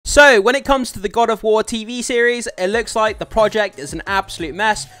So, when it comes to the God of War TV series, it looks like the project is an absolute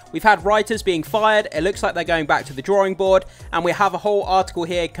mess. We've had writers being fired, it looks like they're going back to the drawing board, and we have a whole article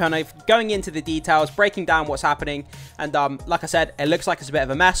here kind of going into the details, breaking down what's happening, and like I said, it looks like it's a bit of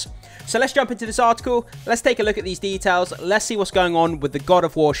a mess. So let's jump into this article, let's take a look at these details, let's see what's going on with the God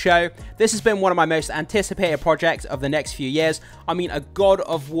of War show. This has been one of my most anticipated projects of the next few years. I mean, a God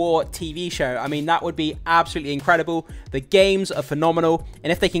of War TV show, I mean, that would be absolutely incredible. The games are phenomenal,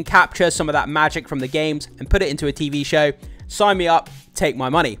 and if they can capture some of that magic from the games and put it into a TV show, sign me up, take my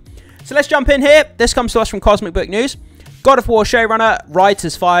money. So let's jump in here. This comes to us from Cosmic Book News. God of War showrunner,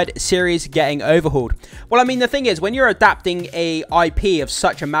 writers fired, series getting overhauled. Well, I mean, the thing is, when you're adapting a IP of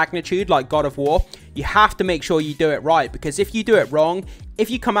such a magnitude like God of War, you have to make sure you do it right, because if you do it wrong, if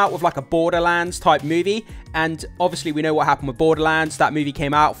you come out with like a Borderlands type movie, and obviously we know what happened with Borderlands, that movie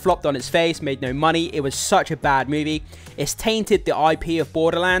came out, flopped on its face, made no money, it was such a bad movie, it's tainted the IP of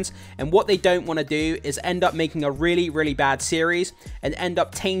Borderlands, and what they don't want to do is end up making a really bad series, and end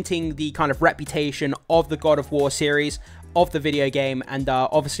up tainting the kind of reputation of the God of War series, of the video game, and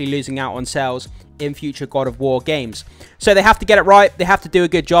obviously losing out on sales in future God of War games. So they have to get it right, they have to do a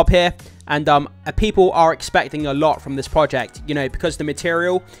good job here, and people are expecting a lot from this project, you know, because the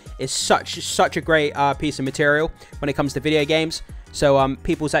material is such a great piece of material when it comes to video games. So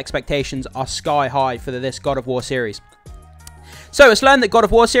people's expectations are sky high for this God of War series. So it's learned that God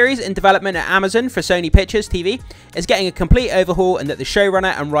of War series in development at Amazon for Sony Pictures TV is getting a complete overhaul, and that the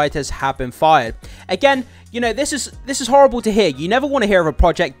showrunner and writers have been fired. Again, you know, this is horrible to hear. You never want to hear of a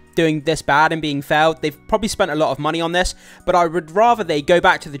project doing this bad and being failed. They've probably spent a lot of money on this, but I would rather they go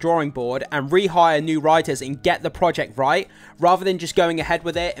back to the drawing board and rehire new writers and get the project right, rather than just going ahead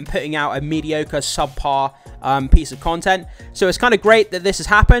with it and putting out a mediocre, subpar piece of content. So it's kind of great that this has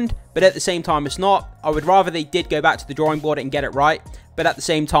happened, but at the same time it's not. I would rather they did go back to the drawing board and get it right, but at the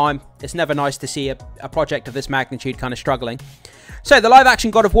same time, it's never nice to see a project of this magnitude kind of struggling. So the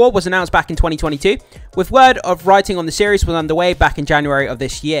live-action God of War was announced back in 2022, with word of writing on the series was underway back in January of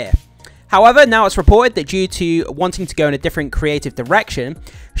this year. However, now it's reported that due to wanting to go in a different creative direction,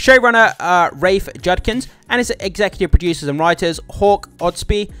 showrunner Rafe Judkins and his executive producers and writers Hawk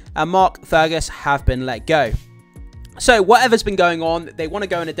Odsby and Mark Fergus have been let go. So whatever's been going on, they want to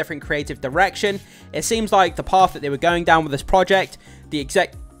go in a different creative direction. It seems like the path that they were going down with this project, the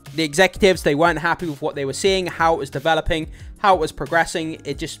executives, they weren't happy with what they were seeing, how it was developing, how it was progressing.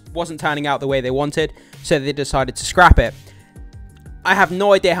 It just wasn't turning out the way they wanted, so they decided to scrap it. I have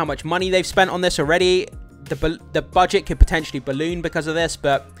no idea how much money they've spent on this already. The budget could potentially balloon because of this,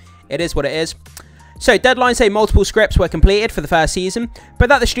 but it is what it is. So deadlines say multiple scripts were completed for the first season, but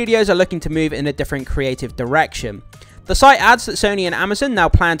that the studios are looking to move in a different creative direction. The site adds that Sony and Amazon now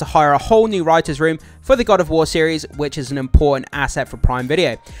plan to hire a whole new writer's room for the God of War series, which is an important asset for Prime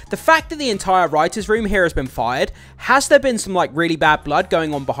Video. The fact that the entire writer's room here has been fired, has there been some like really bad blood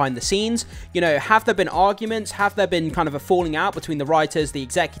going on behind the scenes? You know, have there been arguments? Have there been kind of a falling out between the writers, the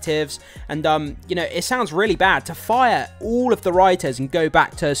executives? And, you know, it sounds really bad to fire all of the writers and go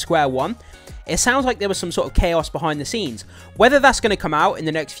back to square one. It sounds like there was some sort of chaos behind the scenes. Whether that's going to come out in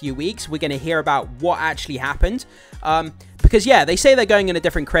the next few weeks, we're going to hear about what actually happened. Because yeah, they say they're going in a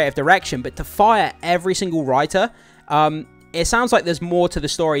different creative direction, but to fire every single writer, it sounds like there's more to the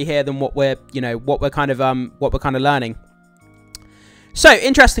story here than what we're kind of learning. So,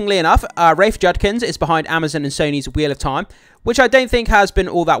 interestingly enough, Rafe Judkins is behind Amazon and Sony's Wheel of Time, which I don't think has been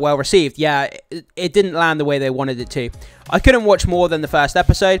all that well received. Yeah, it didn't land the way they wanted it to. I couldn't watch more than the first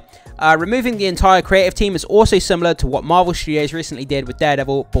episode. Removing the entire creative team is also similar to what Marvel Studios recently did with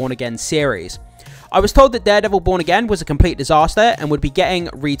Daredevil Born Again series. I was told that Daredevil Born Again was a complete disaster and would be getting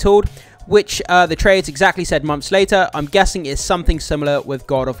retooled, which the trades exactly said months later. I'm guessing it's something similar with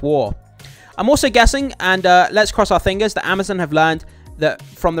God of War. I'm also guessing, and let's cross our fingers, that Amazon have learned that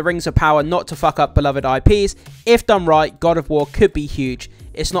from the Rings of Power not to fuck up beloved IPs. If done right, God of War could be huge.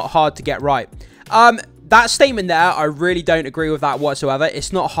 It's not hard to get right. That statement there, I really don't agree with that whatsoever.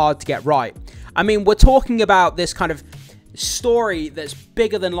 It's not hard to get right. I mean, we're talking about this kind of story that's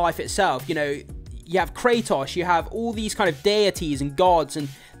bigger than life itself. You know, you have Kratos, you have all these kind of deities and gods, and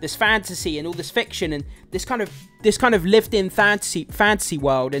this fantasy and all this fiction and this kind of lived-in fantasy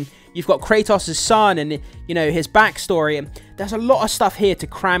world, and you've got Kratos' son and, you know, his backstory, and there's a lot of stuff here to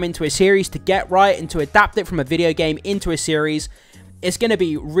cram into a series to get right, and to adapt it from a video game into a series. It's going to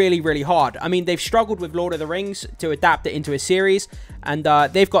be really hard. I mean, they've struggled with Lord of the Rings to adapt it into a series, and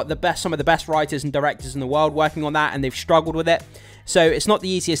they've got some of the best writers and directors in the world working on that, and they've struggled with it. So it's not the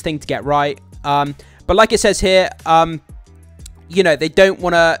easiest thing to get right. But like it says here, you know, they don't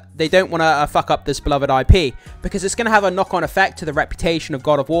want to fuck up this beloved IP, because it's going to have a knock-on effect to the reputation of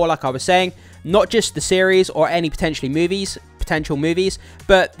God of War, like I was saying. Not just the series or any potential movies,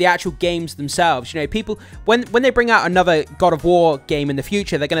 but the actual games themselves. You know, people, when they bring out another God of War game in the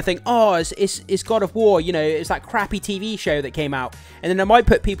future, they're going to think, oh, it's God of War, you know, it's that crappy TV show that came out. And then it might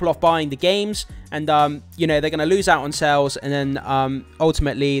put people off buying the games, and, you know, they're going to lose out on sales, and then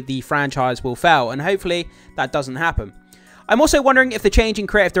ultimately the franchise will fail. And hopefully that doesn't happen. I'm also wondering if the change in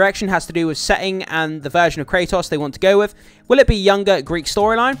creative direction has to do with setting and the version of Kratos they want to go with. Will it be younger Greek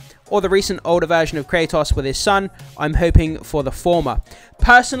storyline, or the recent older version of Kratos with his son? I'm hoping for the former.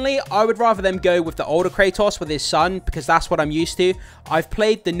 Personally, I would rather them go with the older Kratos with his son, because that's what I'm used to. I've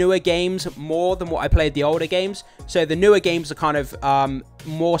played the newer games more than what I played the older games, so the newer games are kind of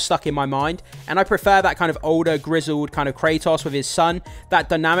more stuck in my mind, and I prefer that kind of older, grizzled kind of Kratos with his son, that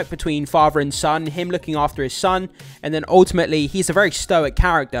dynamic between father and son, him looking after his son, and then ultimately he's a very stoic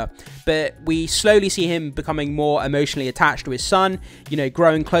character, but we slowly see him becoming more emotionally attached to his son, you know,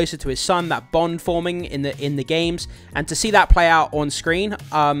 growing closer to his son, that bond forming in the games, and to see that play out on screen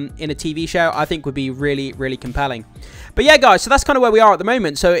in a TV show, I think would be really, really compelling. But yeah, guys, so that's kind of where we are at the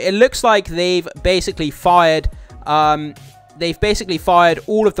moment. So it looks like they've basically fired all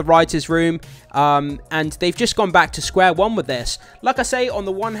of the writers' room, and they've just gone back to square one with this. Like I say, on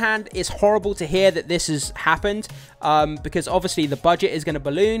the one hand, it's horrible to hear that this has happened, because obviously the budget is going to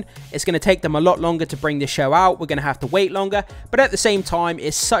balloon. It's going to take them a lot longer to bring this show out. We're going to have to wait longer, but at the same time,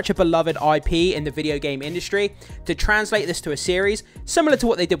 it's such a beloved IP in the video game industry. To translate this to a series, similar to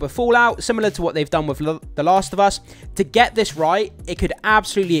what they did with Fallout, similar to what they've done with The Last of Us, to get this right, it could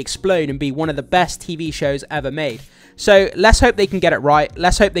absolutely explode and be one of the best TV shows ever made. So let's hope they can get it right.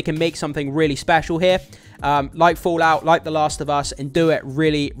 Let's hope they can make something really special here, like Fallout, like The Last of Us, and do it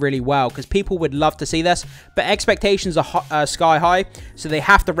really, really well, because people would love to see this. But expectations are sky high, so they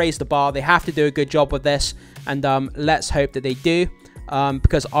have to raise the bar. They have to do a good job with this, and let's hope that they do,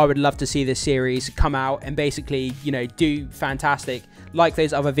 because I would love to see this series come out and basically, you know, do fantastic like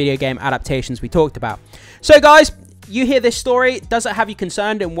those other video game adaptations we talked about. So guys, you hear this story, does it have you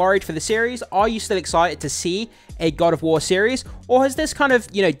concerned and worried for the series? Are you still excited to see a God of War series? Or has this kind of,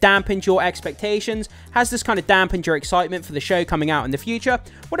 you know, dampened your expectations? Has this kind of dampened your excitement for the show coming out in the future?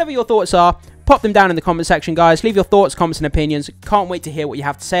 Whatever your thoughts are, pop them down in the comment section, guys. Leave your thoughts, comments, and opinions. Can't wait to hear what you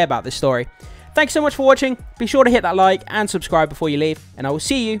have to say about this story. Thanks so much for watching. Be sure to hit that like and subscribe before you leave, and I will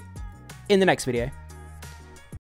see you in the next video.